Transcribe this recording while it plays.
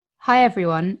Hi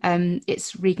everyone,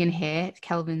 it's Regan here,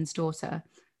 Kelvin's daughter.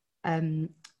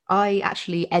 I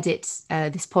actually edit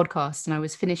this podcast, and I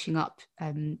was finishing up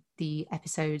the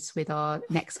episodes with our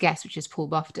next guest, which is Paul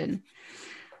Buffton.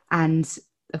 And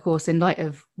of course, in light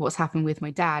of what's happened with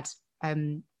my dad,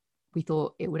 we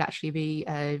thought it would actually be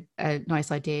a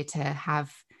nice idea to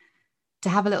have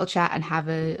a little chat and have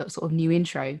a sort of new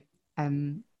intro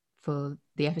for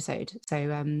the episode.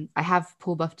 So I have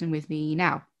Paul Buffton with me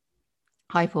now.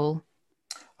 Hi, Paul.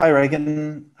 Hi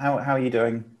Reagan, how are you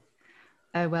doing?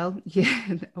 Well,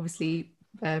 yeah, obviously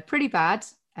pretty bad.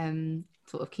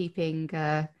 Sort of keeping,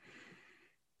 obviously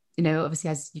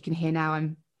as you can hear now,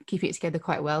 I'm keeping it together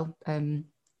quite well.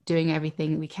 Doing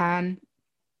everything we can,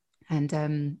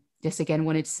 and just again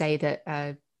wanted to say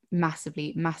that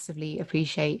massively, massively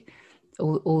appreciate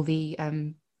all the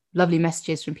lovely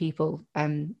messages from people.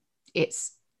 It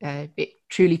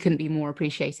truly couldn't be more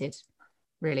appreciated,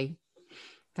 really.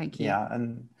 Thank you. Yeah,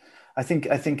 and I think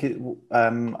it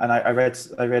and I read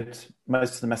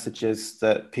most of the messages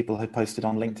that people had posted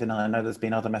on LinkedIn, and I know there's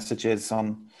been other messages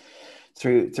on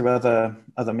through other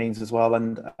means as well.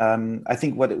 And I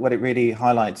think what it really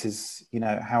highlights is,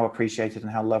 how appreciated and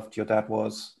how loved your dad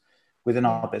was within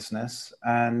our business,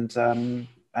 and it's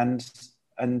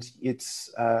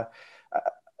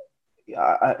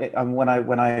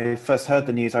when I first heard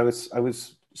the news, I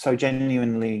was so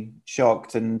genuinely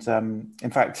shocked, and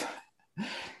in fact,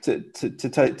 to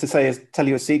tell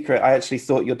you a secret, I actually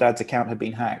thought your dad's account had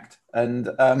been hacked, and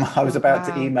I was about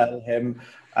to email him,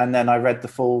 and then I read the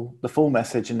full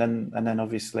message, and then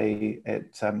obviously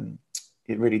it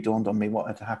really dawned on me what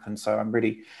had happened. So I'm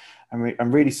really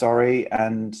sorry,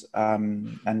 and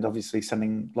obviously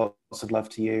sending lots of love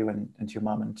to you and to your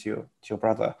mum and to your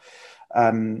brother,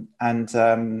 and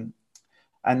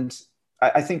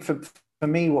I think for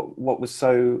me, what was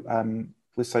so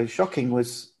shocking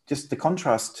was just the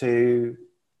contrast to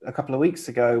a couple of weeks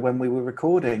ago when we were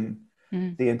recording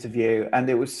the interview, and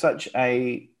it was such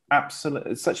an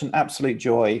absolute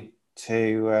joy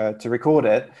to record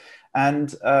it,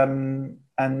 and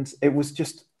it was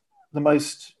just the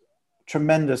most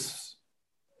tremendous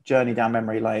journey down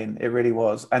memory lane. It really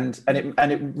was, and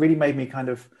it really made me kind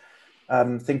of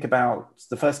think about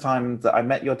the first time that I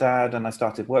met your dad and I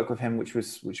started work with him, which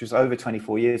was over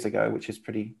 24 years ago, which is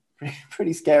pretty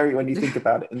scary when you think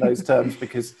about it in those terms,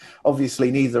 because obviously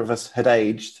neither of us had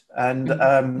aged, and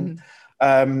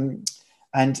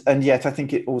yet I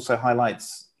think it also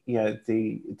highlights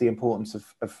the importance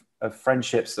of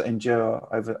friendships that endure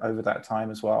over that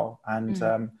time as well, and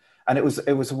it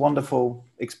was a wonderful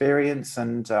experience,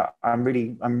 and I'm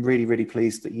really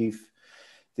pleased that you've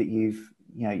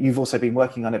also been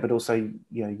working on it, but also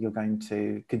you're going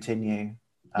to continue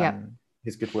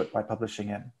his good work by publishing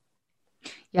it.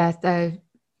 Yeah,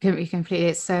 completely.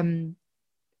 It's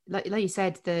like you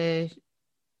said,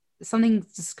 something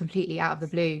just completely out of the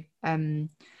blue.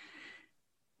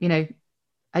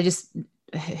 I just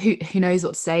who knows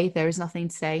what to say. There is nothing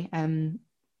to say.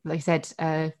 Like I said,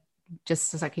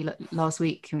 just exactly last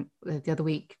week, the other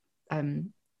week,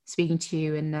 speaking to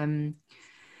you, and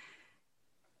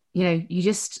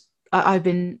I've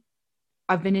been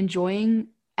enjoying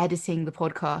editing the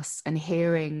podcast and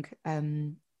hearing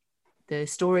the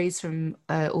stories from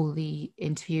all the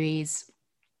interviewees,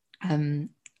 and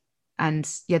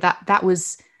that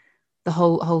was the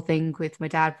whole thing with my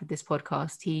dad with this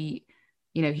podcast. He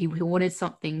wanted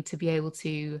something to be able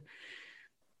to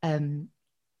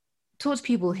talk to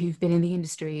people who've been in the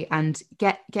industry and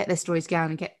get their stories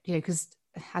down, and get, because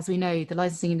as we know, the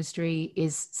licensing industry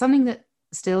is something that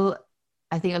still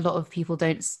I think a lot of people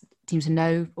don't seem to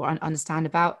know or understand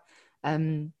about,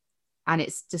 and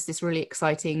it's just this really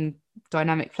exciting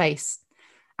dynamic place.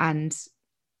 And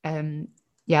I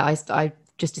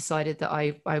just decided that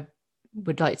I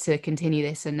would like to continue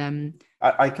this, and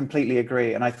I completely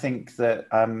agree, and I think that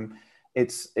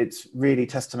it's really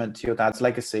testament to your dad's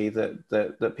legacy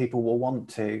that people will want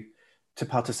to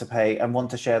participate and want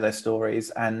to share their stories,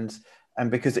 and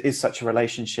because it is such a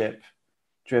relationship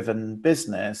driven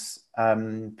business,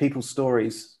 people's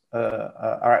stories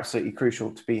are absolutely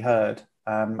crucial to be heard,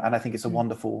 and I think it's a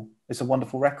wonderful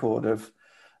record of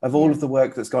all of the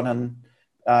work that's gone on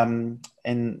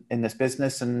in this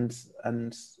business, and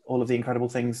all of the incredible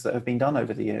things that have been done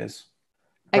over the years.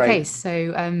 Great. Okay,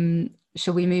 so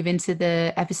shall we move into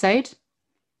the episode?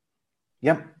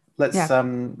 Yep.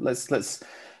 Let's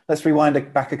rewind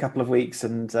it back a couple of weeks,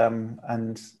 and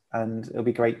it'll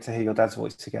be great to hear your dad's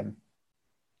voice again.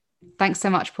 Thanks so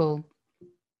much, Paul.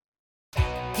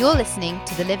 You're listening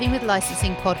to the Living with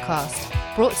Licensing podcast,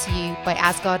 brought to you by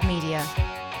Asgard Media.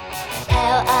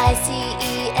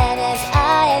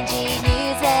 LICENSING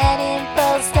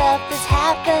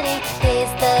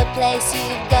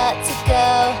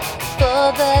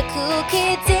Cool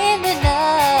kids in the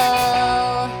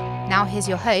know. Now here's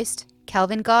your host,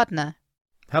 Kelvin Gardner.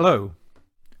 Hello.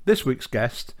 This week's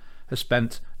guest has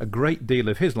spent a great deal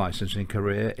of his licensing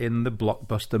career in the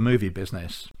blockbuster movie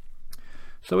business.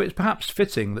 So it's perhaps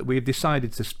fitting that we've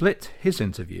decided to split his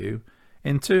interview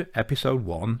into episode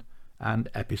 1 and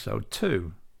episode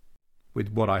 2, with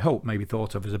what I hope may be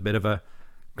thought of as a bit of a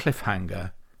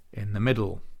cliffhanger in the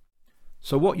middle.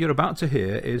 So what you're about to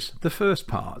hear is the first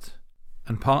part,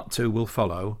 and part 2 will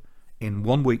follow in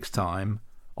 1 week's time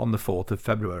on the 4th of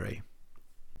February.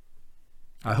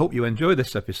 I hope you enjoy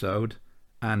this episode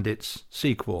and its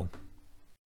sequel.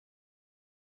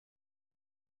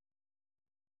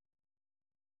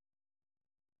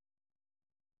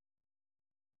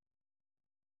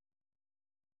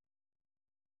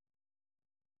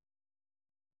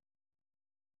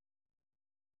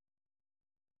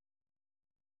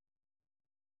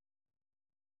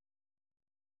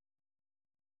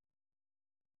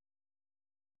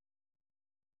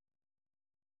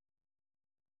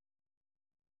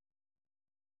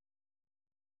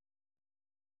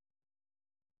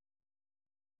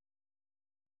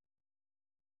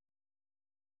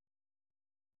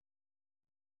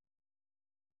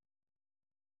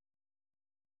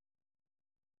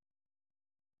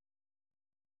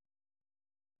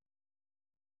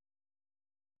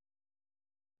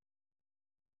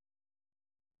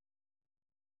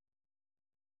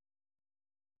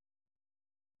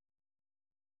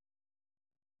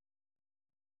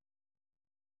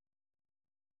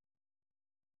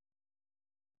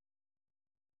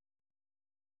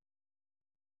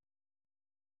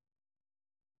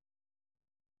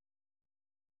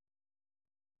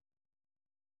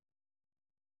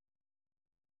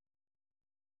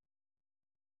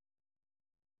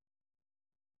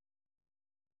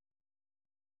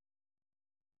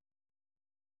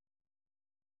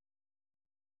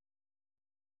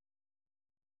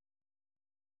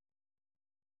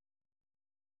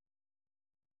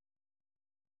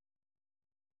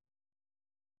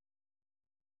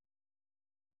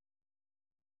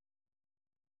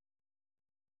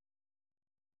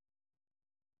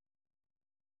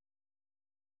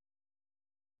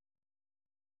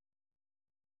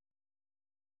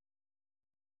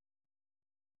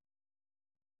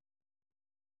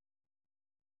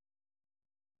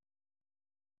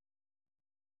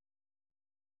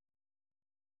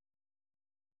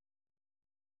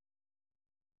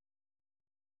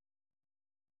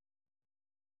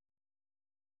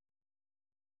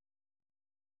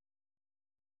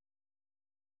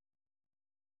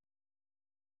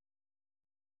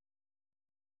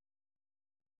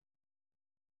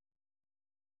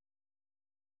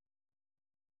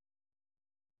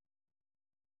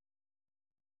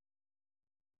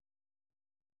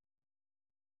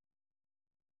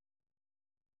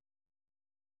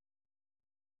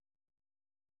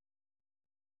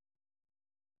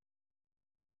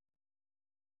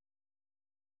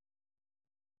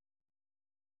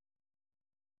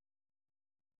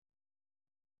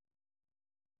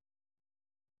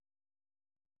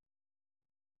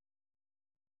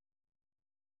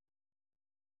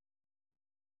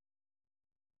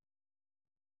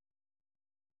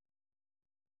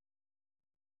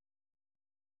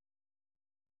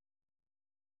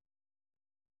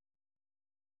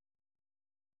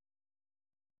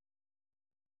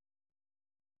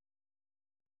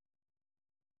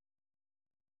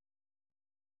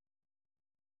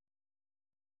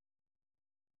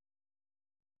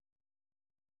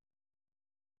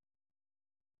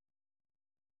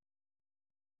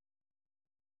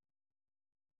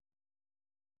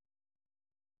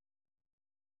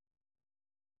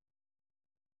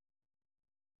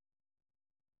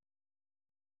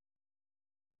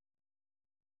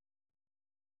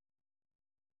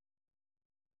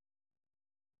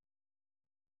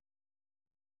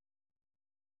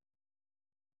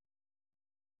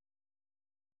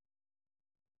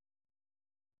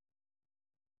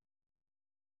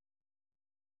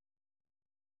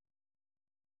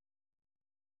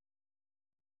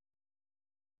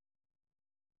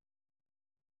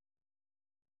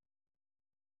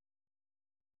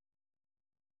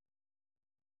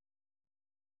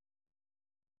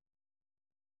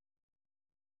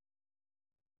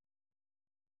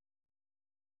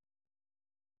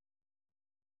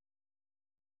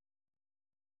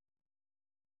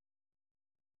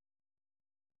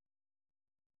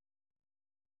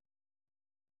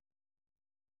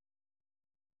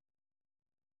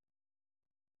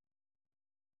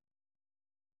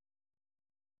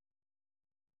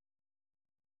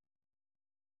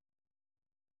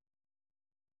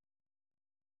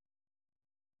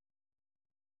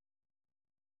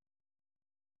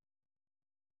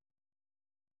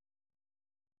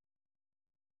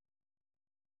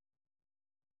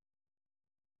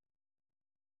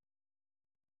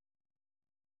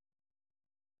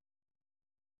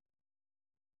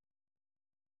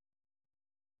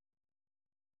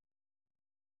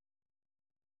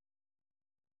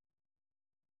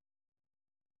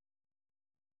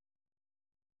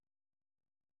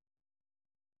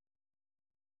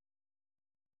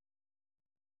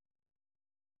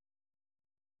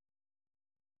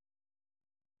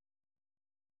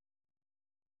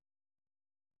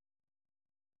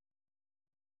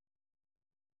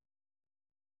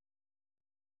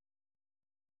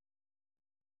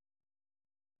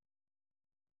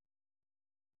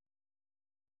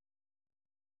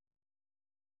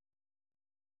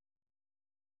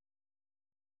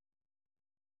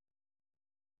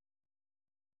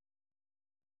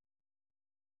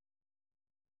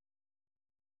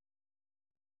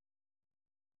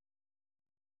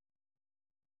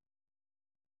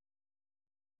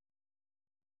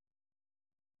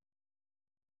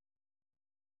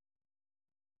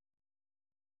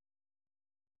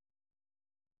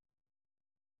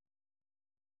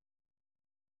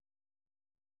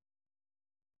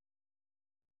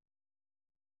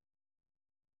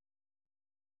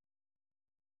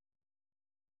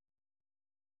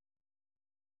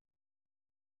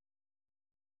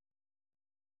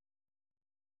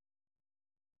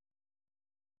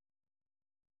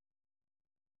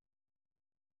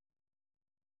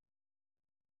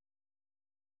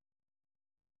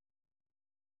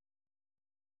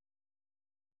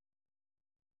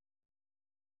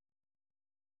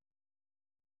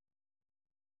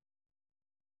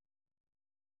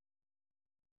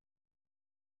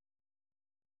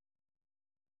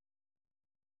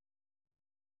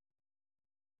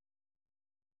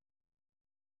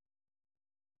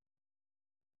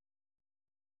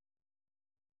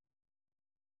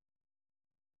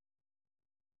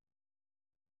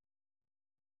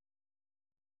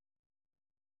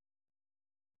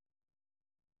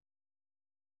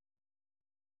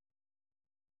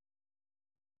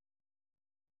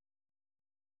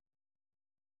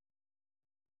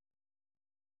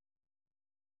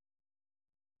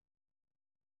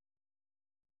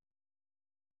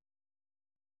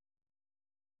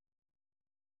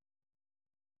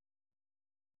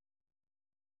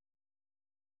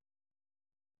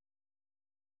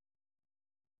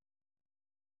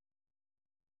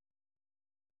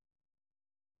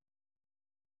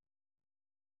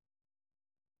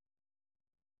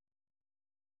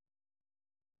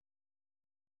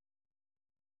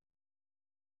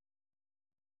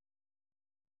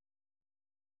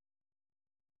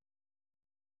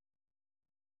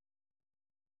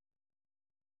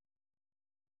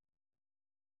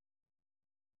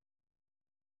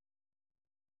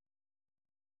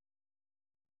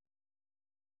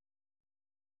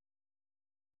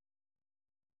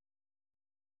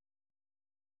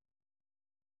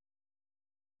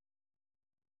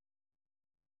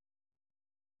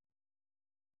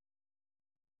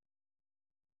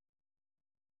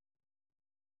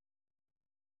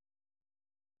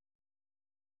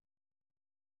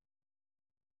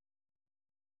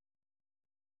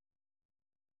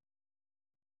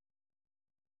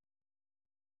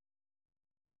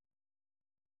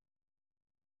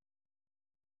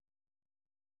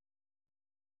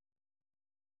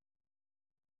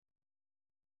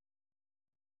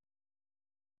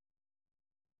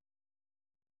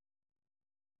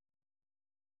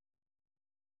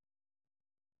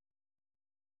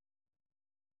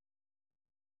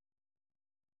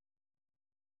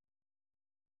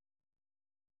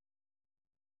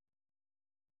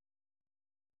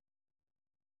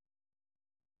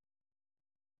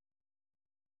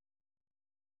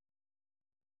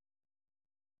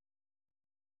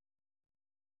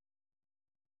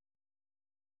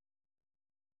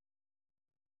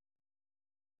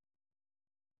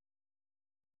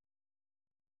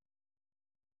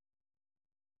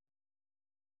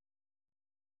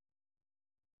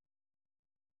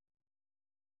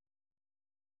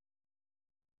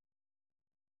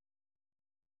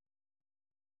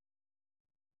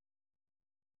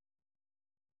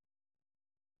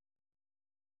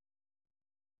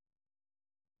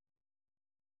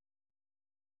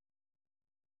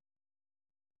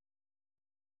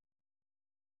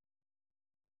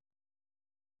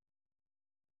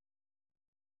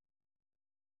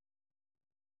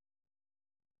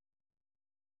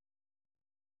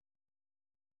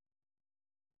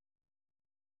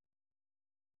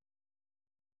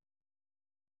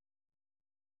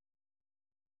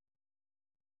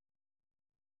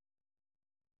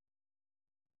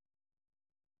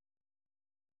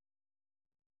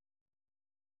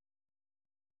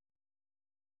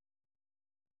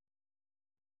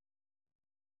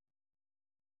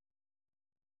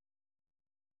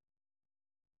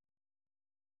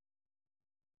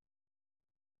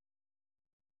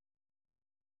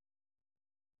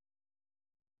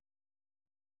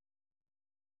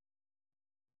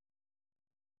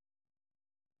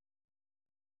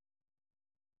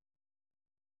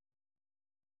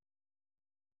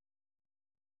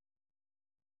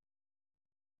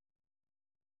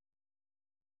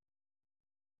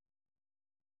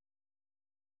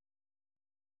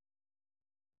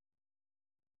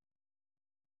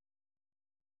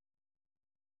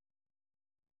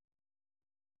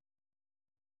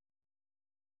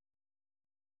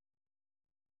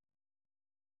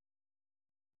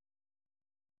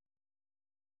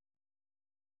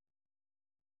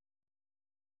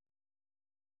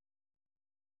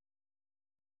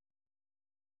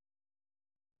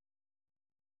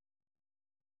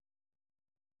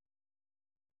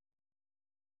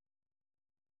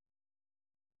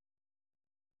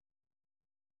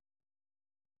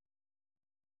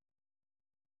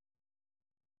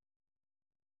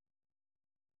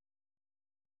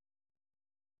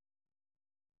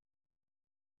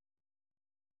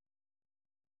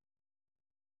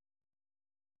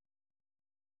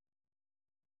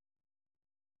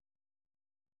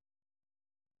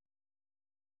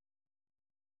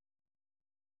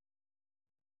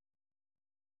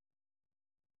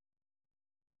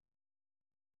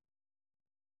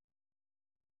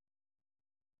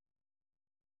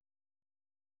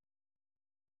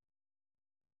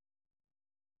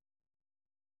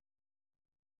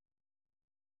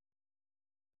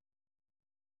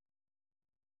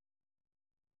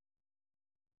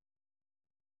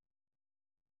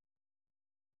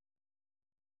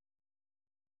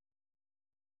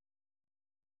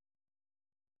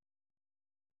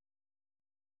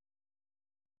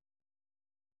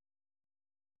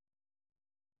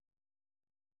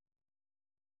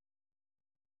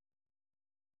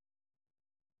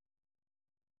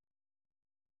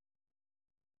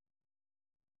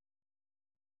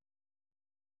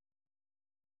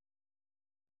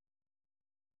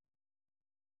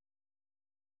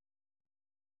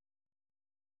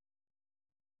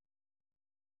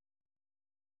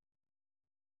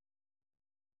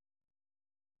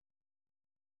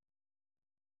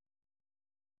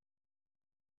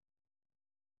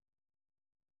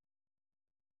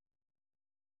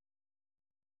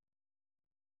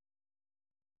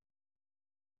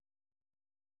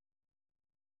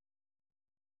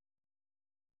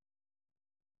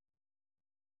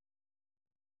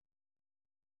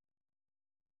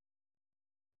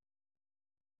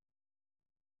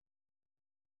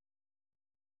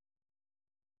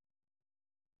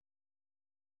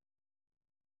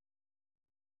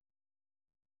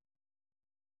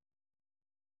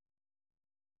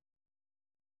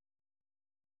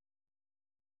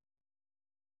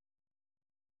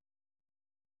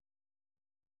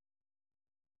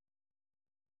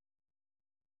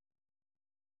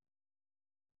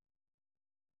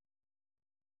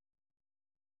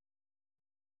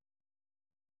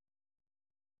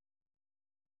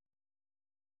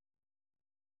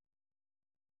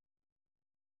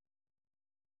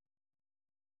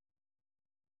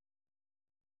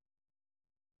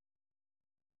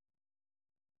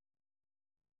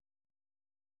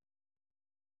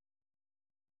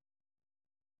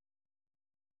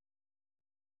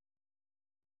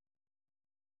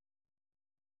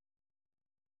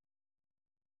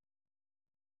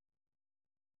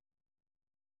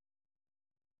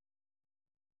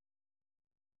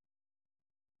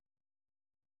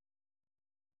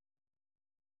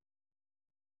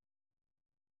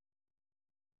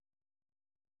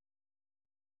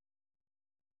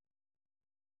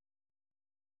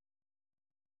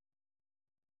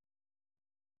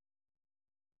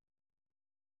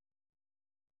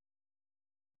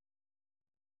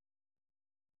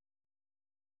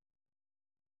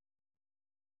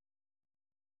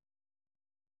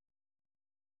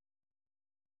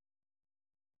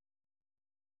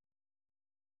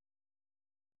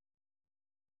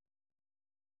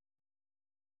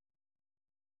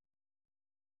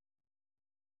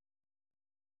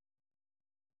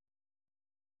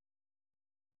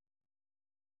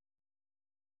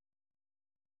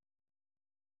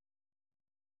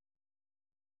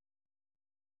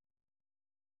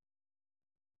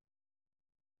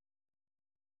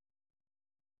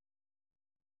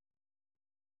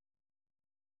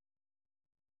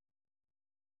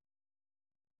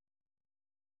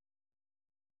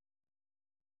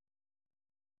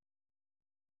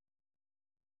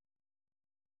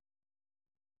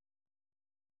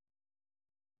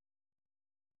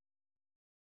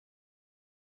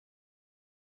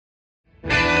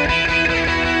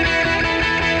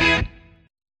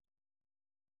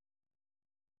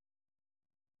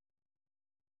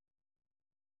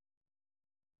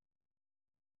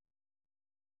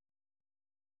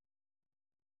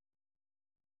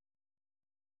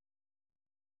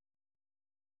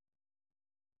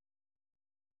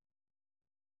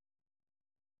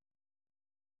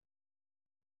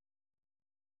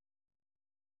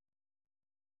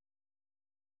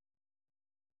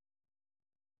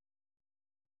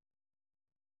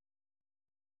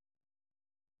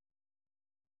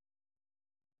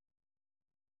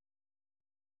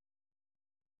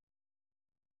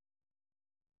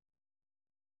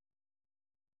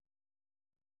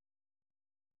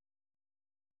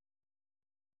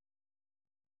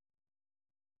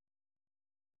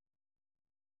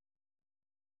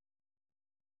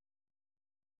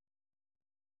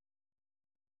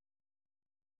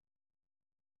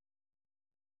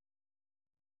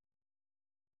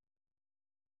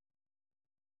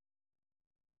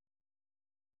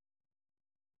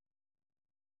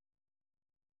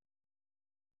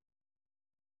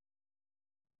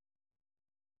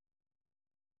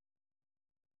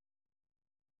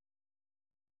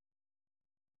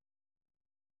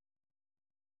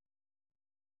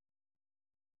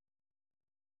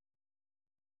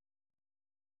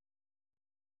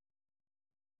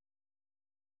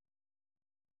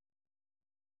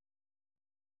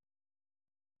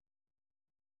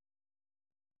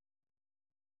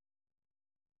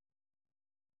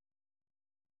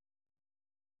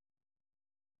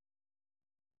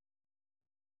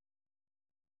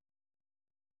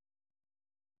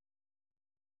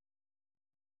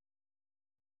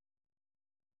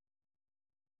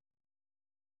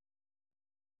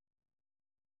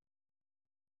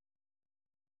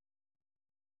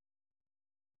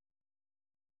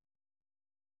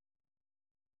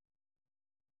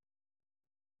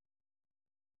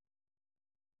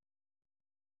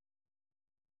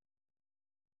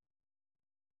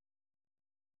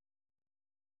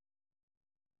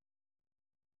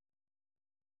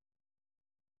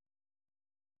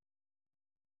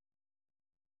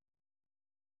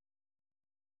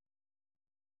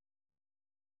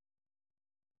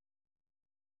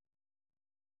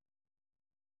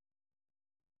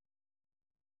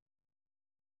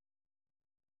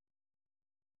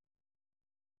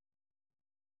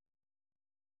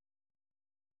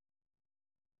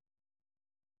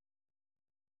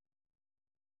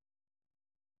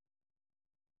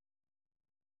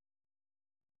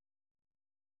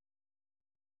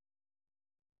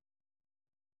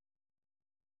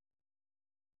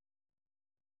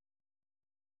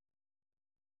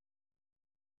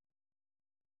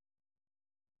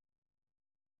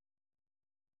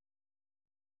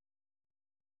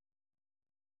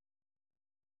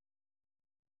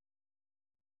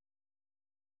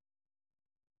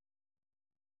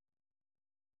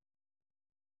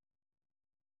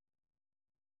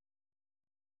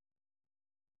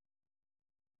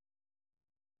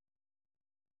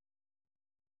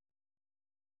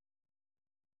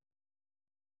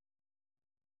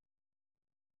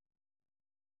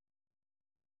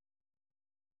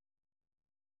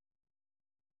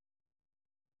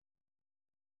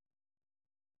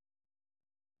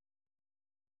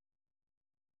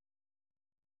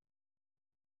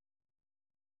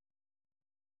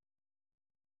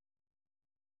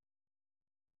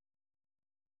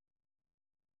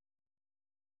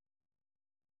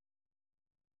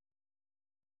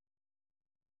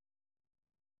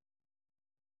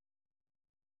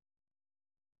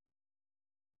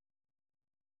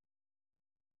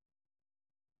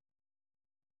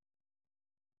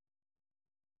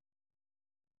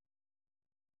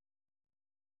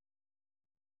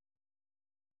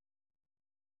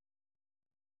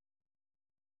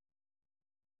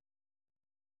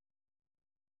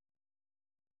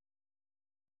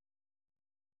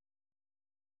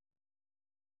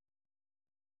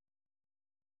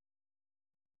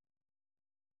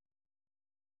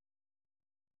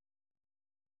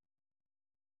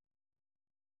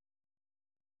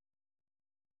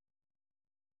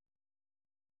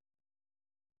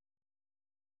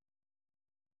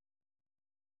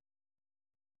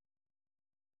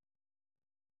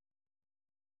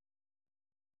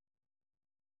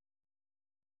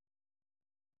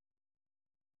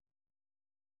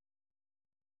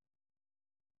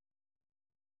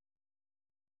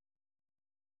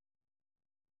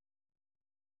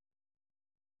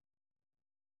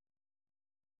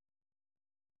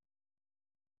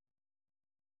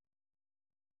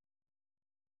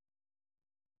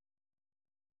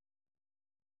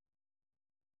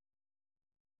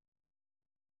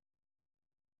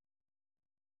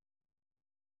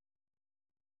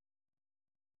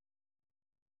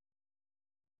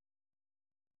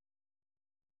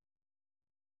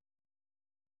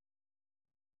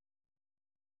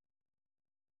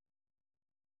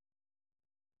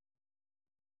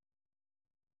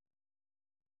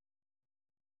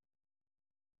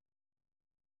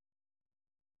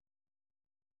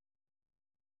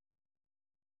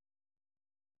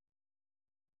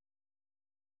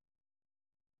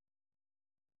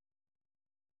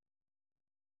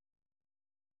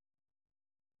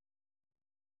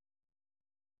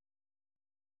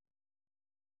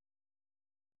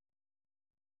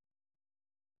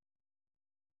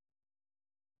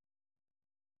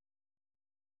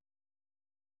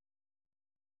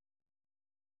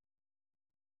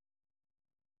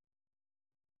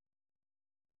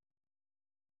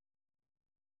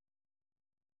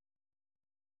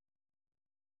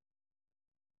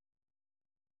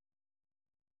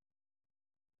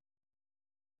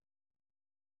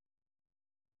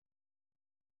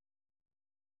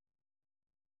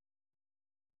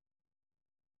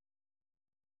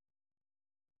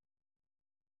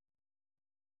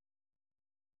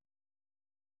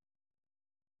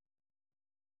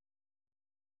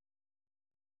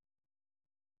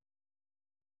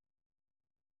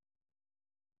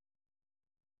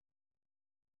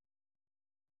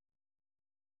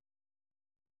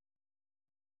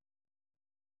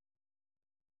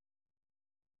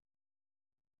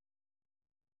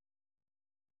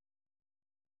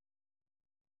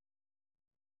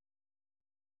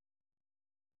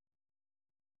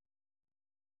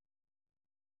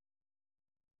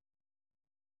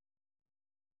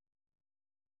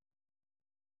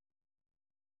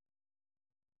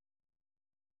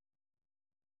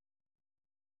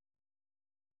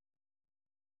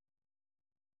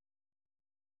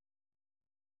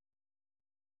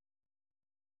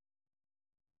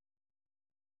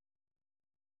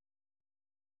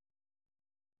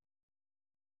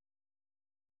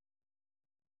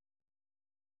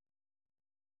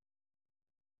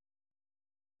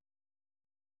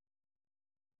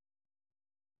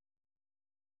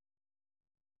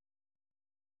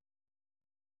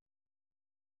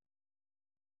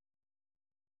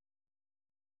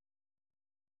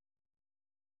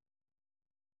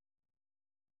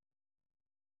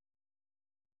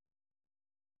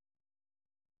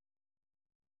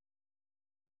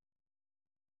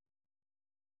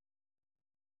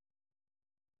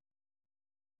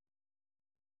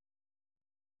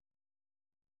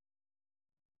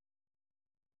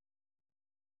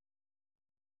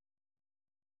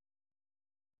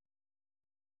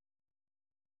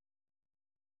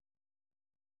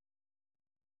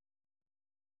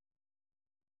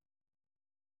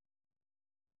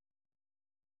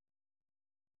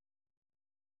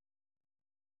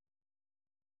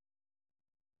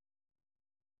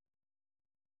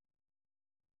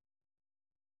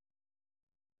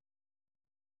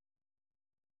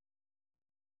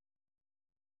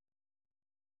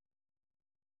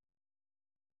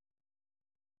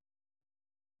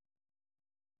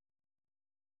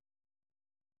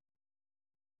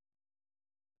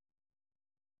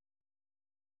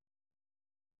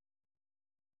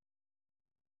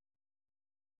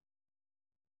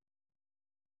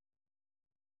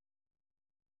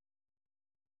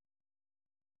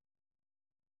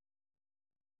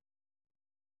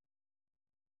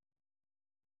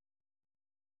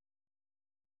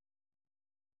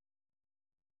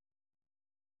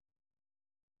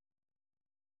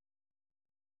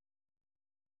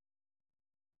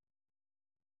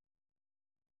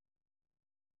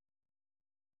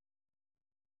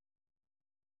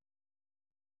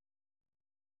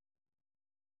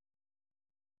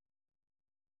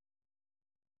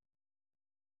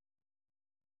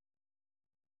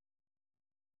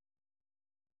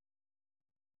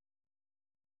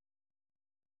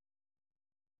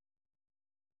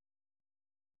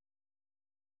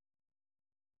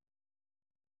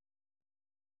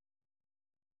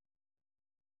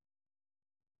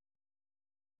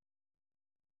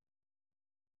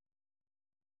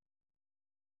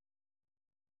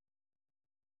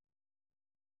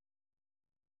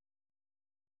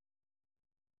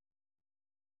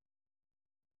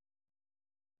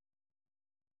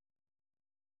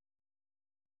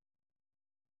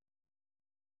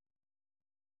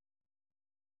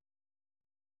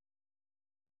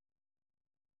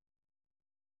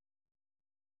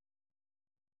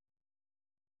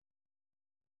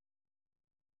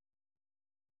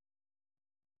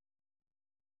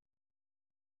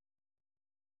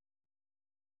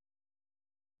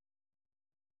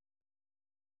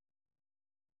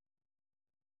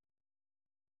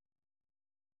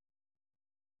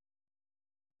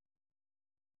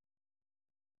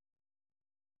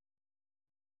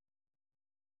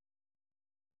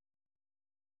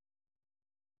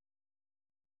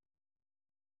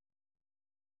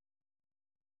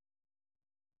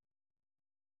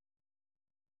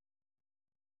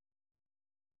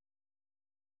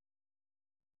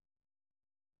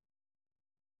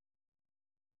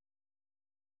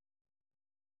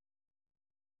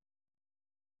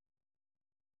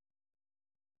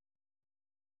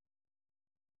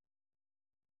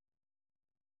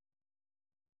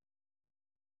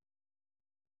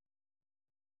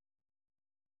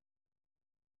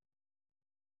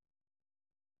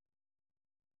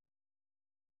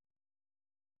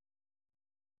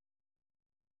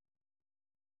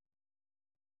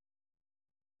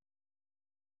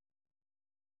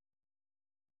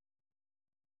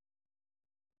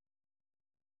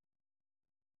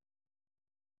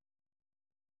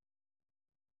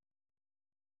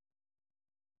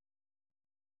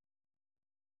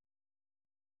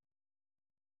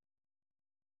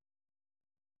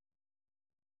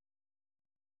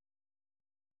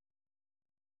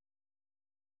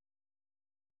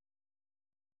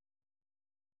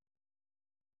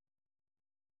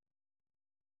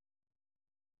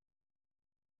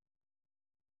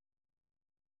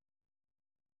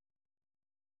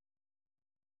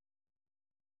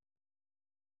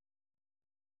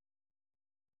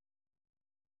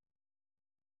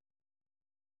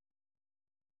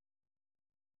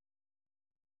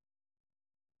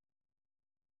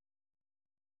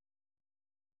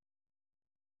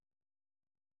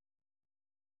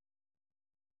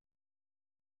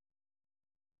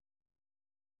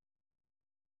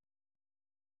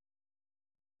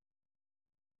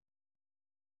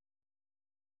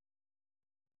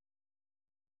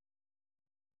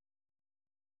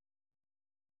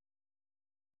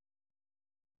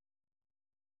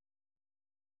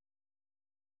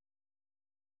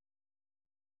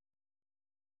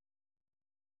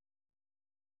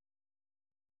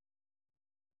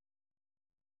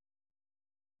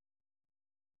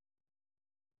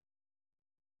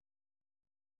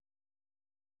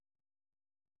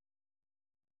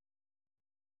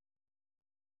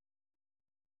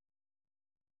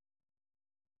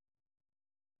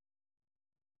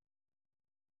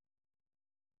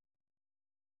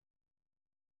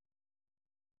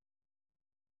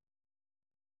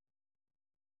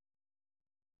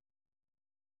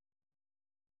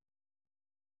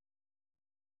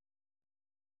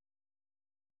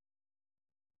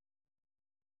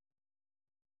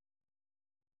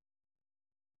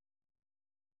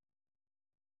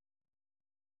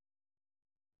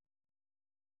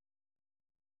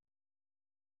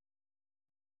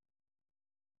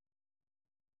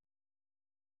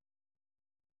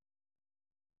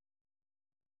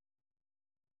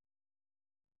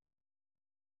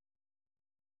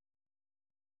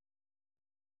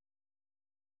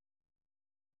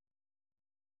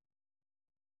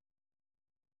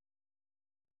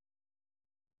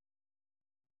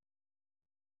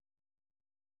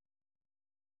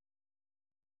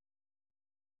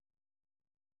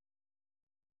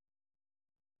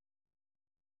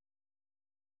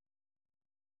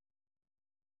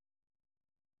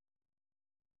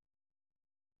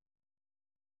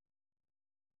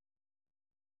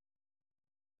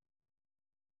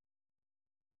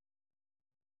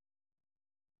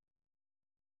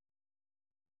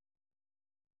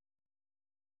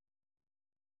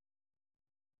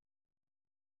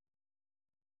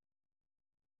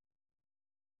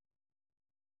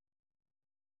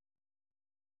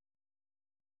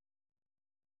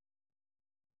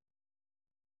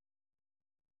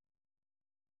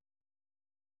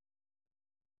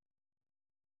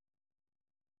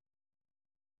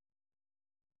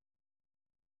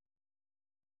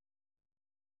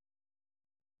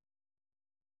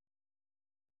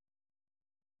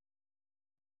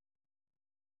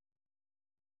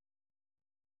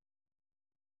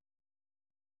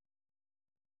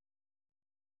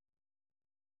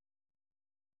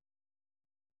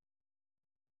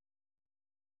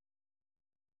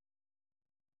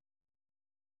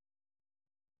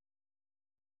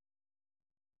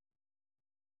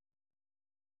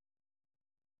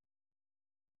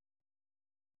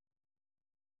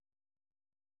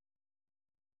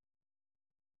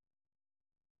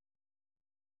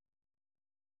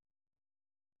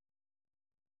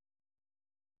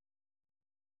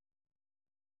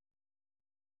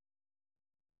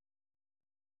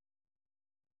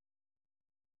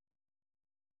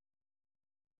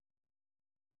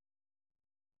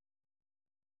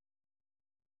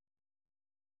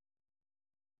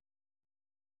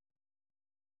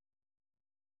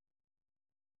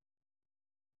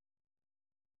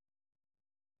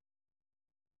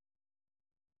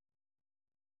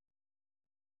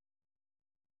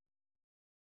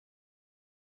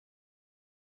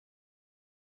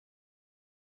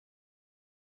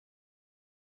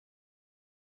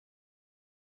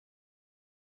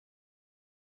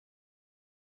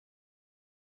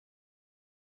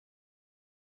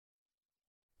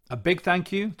 A big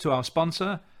thank you to our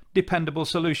sponsor, Dependable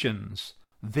Solutions,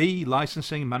 the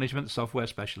licensing management software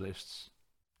specialists.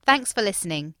 Thanks for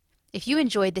listening. If you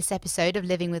enjoyed this episode of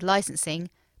Living with Licensing,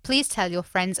 please tell your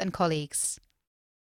friends and colleagues.